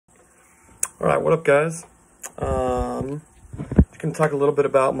All right, what up, guys? Just gonna talk a little bit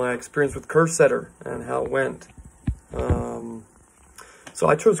about my experience with CurveSetter and how it went. So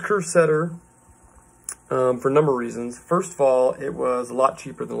I chose CurveSetter for a number of reasons. First of all, it was a lot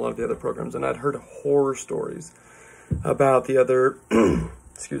cheaper than a lot of the other programs, and I'd heard horror stories about the other,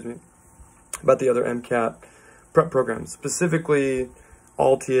 about the other MCAT prep programs, specifically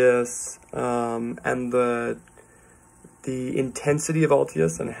Altius and the intensity of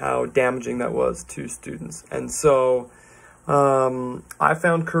Altius and how damaging that was to students. And so I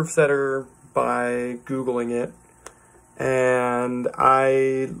found CurveSetter by Googling it, and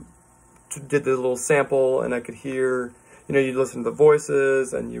I did the little sample, and I could hear, you listen to the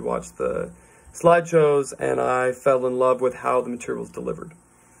voices and you watch the slideshows, and I fell in love with how the material was delivered.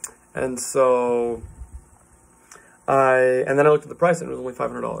 And so then I looked at the price, and it was only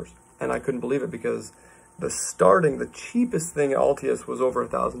 $500, and I couldn't believe it because the cheapest thing at Altius was over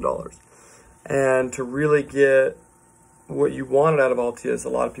 $1,000. And to really get what you wanted out of Altius, a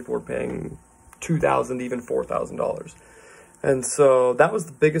lot of people were paying $2,000, even $4,000. And so that was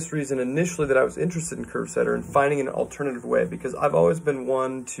the biggest reason initially that I was interested in CurveSetter and finding an alternative way, because I've always been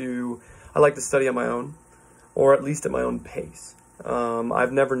I like to study on my own, or at least at my own pace.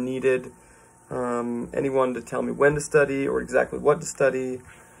 I've never needed anyone to tell me when to study or exactly what to study.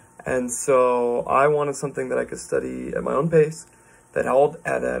 And so I wanted something that I could study at my own pace, that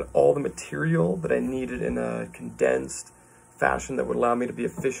had all the material that I needed in a condensed fashion that would allow me to be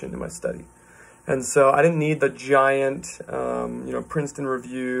efficient in my study. And so I didn't need the giant, Princeton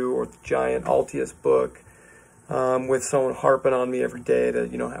review or the giant Altius book with someone harping on me every day to,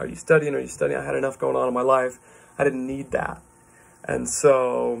 how are you studying? Are you studying? I had enough going on in my life. I didn't need that. And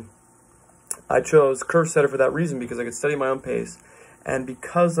so I chose CurveSetter for that reason, because I could study at my own pace, and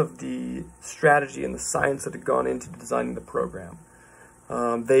because of the strategy and the science that had gone into designing the program.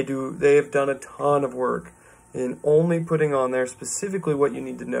 They've done a ton of work in only putting on there specifically what you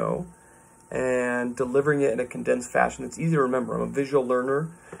need to know and delivering it in a condensed fashion that's easy to remember. I'm a visual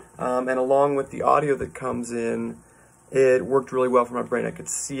learner, and along with the audio that comes in, it worked really well for my brain. I could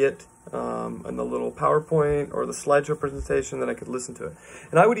see it in the little PowerPoint or the slideshow presentation, then I could listen to it.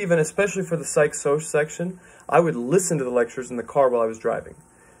 And I would even, especially for the psych-soc section, I would listen to the lectures in the car while I was driving,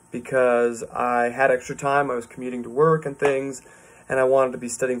 because I had extra time. I was commuting to work and things, and I wanted to be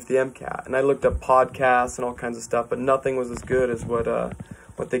studying for the MCAT. And I looked up podcasts and all kinds of stuff, but nothing was as good as what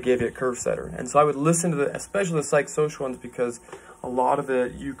they gave you at CurveSetter. And so I would listen to especially the psych-soc ones, because a lot of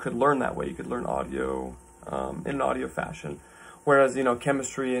it you could learn that way. You could learn audio in an audio fashion. Whereas,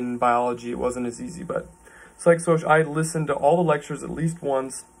 chemistry and biology, it wasn't as easy. But psych-soc, I listened to all the lectures at least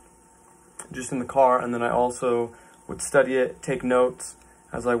once, just in the car, and then I also would study it, take notes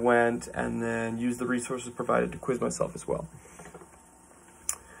as I went, and then use the resources provided to quiz myself as well.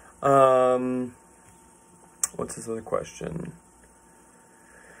 What's this other question?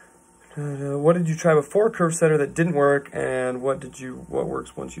 What did you try before CurveSetter that didn't work, and what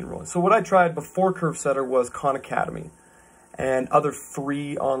works once you enroll? So what I tried before CurveSetter was Khan Academy and other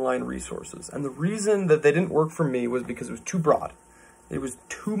free online resources. And the reason that they didn't work for me was because it was too broad. It was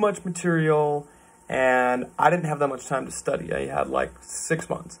too much material, and I didn't have that much time to study. I had like 6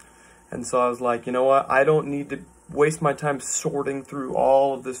 months. And so I was like, you know what? I don't need to waste my time sorting through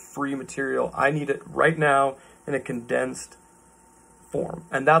all of this free material. I need it right now in a condensed form.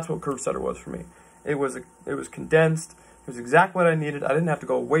 And that's what CurveSetter was for me. It was condensed. It was exactly what I needed. I didn't have to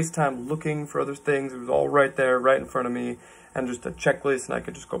go waste time looking for other things. It was all right there, right in front of me, and just a checklist, and I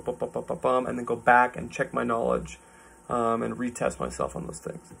could just go bum, bum, bum, bum, bum, and then go back and check my knowledge and retest myself on those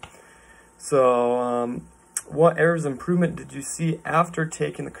things. So what areas of improvement did you see after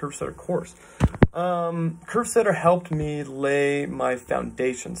taking the CurveSetter course? CurveSetter helped me lay my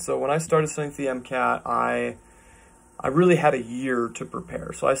foundation. So when I started studying for the MCAT, I really had a year to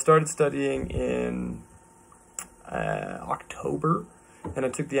prepare. So I started studying in October, and I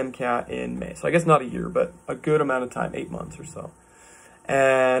took the MCAT in May. So I guess not a year, but a good amount of time, 8 months or so.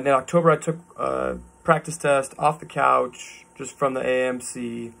 And in October, I took a practice test off the couch, just from the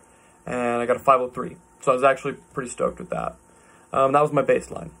AMC, and I got a 503. So I was actually pretty stoked with that. That was my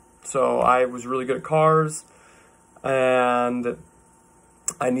baseline. So I was really good at cars, and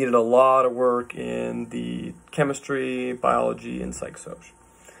I needed a lot of work in the chemistry, biology, and psych-soc.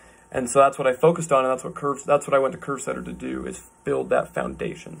 And so that's what I focused on, and that's what I went to CurveSetter to do, is build that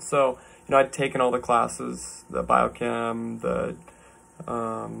foundation. So, I'd taken all the classes, the biochem, the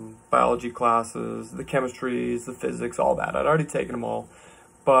biology classes, the chemistries, the physics, all that. I'd already taken them all.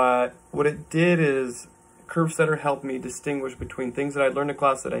 But what it did is CurveSetter helped me distinguish between things that I'd learned in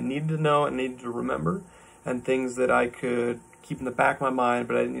class that I needed to know and needed to remember, and things that I could keep in the back of my mind,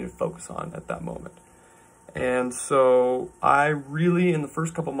 but I didn't need to focus on at that moment. And so I really, in the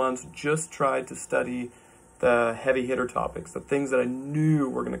first couple months, just tried to study the heavy hitter topics, the things that I knew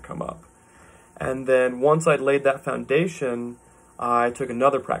were going to come up. And then once I'd laid that foundation, I took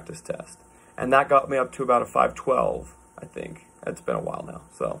another practice test. And that got me up to about a 512, I think. It's been a while now,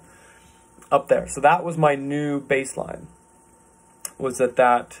 so up there. So that was my new baseline, was at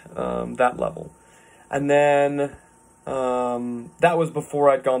that level. And then that was before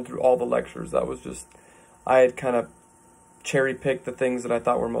I'd gone through all the lectures. That was just, I had kind of cherry-picked the things that I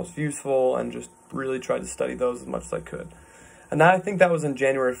thought were most useful and just really tried to study those as much as I could. And I think that was in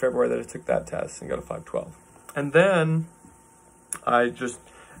January, February that I took that test and got a 512. And then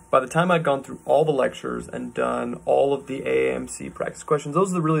by the time I'd gone through all the lectures and done all of the AAMC practice questions,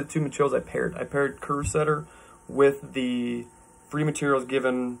 those are really the two materials I paired. I paired CurveSetter with the free materials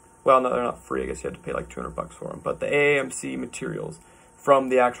given, well, no, they're not free. I guess you had to pay like $200 for them, but the AAMC materials from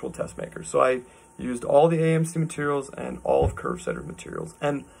the actual test makers. So I used all the AAMC materials and all of CurveSetter materials.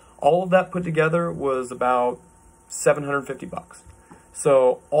 And all of that put together was about $750.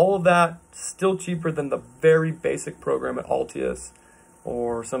 So all of that still cheaper than the very basic program at Altius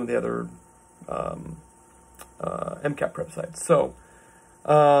or some of the other MCAT prep sites. So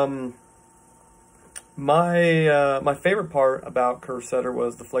my favorite part about CurveSetter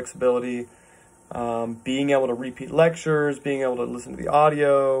was the flexibility, being able to repeat lectures, being able to listen to the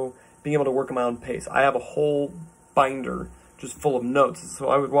audio, being able to work at my own pace. I have a whole binder just full of notes. So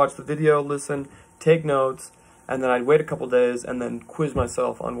I would watch the video, listen, take notes, and then I'd wait a couple days and then quiz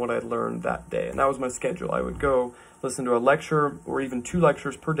myself on what I'd learned that day. And that was my schedule. I would go listen to a lecture or even 2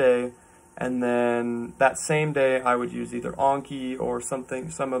 lectures per day, and then that same day I would use either Anki or some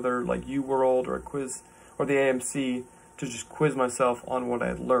other like UWorld or a quiz or the AMC to just quiz myself on what I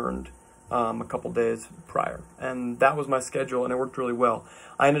had learned a couple days prior. And that was my schedule, and it worked really well.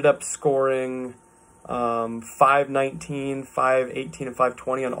 I ended up scoring 519, 518, and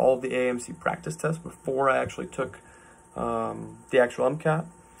 520 on all of the AMC practice tests before I actually took the actual MCAT.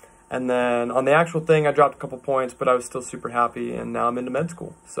 And then on the actual thing, I dropped a couple points, but I was still super happy, and now I'm into med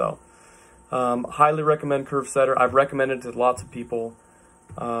school. So highly recommend CurveSetter. I've recommended it to lots of people.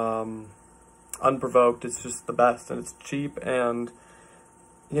 Unprovoked, it's just the best, and it's cheap, and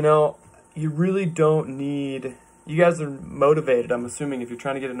you know, you really don't need, you guys are motivated, I'm assuming, if you're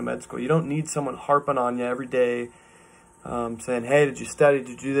trying to get into med school. You don't need someone harping on you every day, saying, hey, did you study, did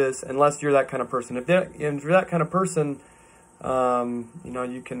you do this, unless you're that kind of person. If you're that kind of person, you know,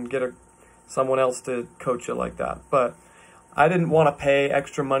 you can get someone else to coach you like that. But I didn't want to pay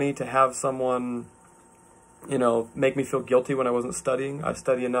extra money to have someone, you know, make me feel guilty when I wasn't studying. I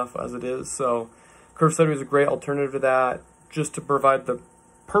study enough as it is. So CurveSetter is a great alternative to that, just to provide the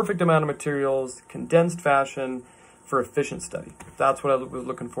perfect amount of materials, condensed fashion for efficient study. That's what I was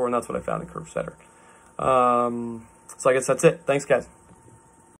looking for, and that's what I found in CurveSetter. So I guess that's it. Thanks, guys.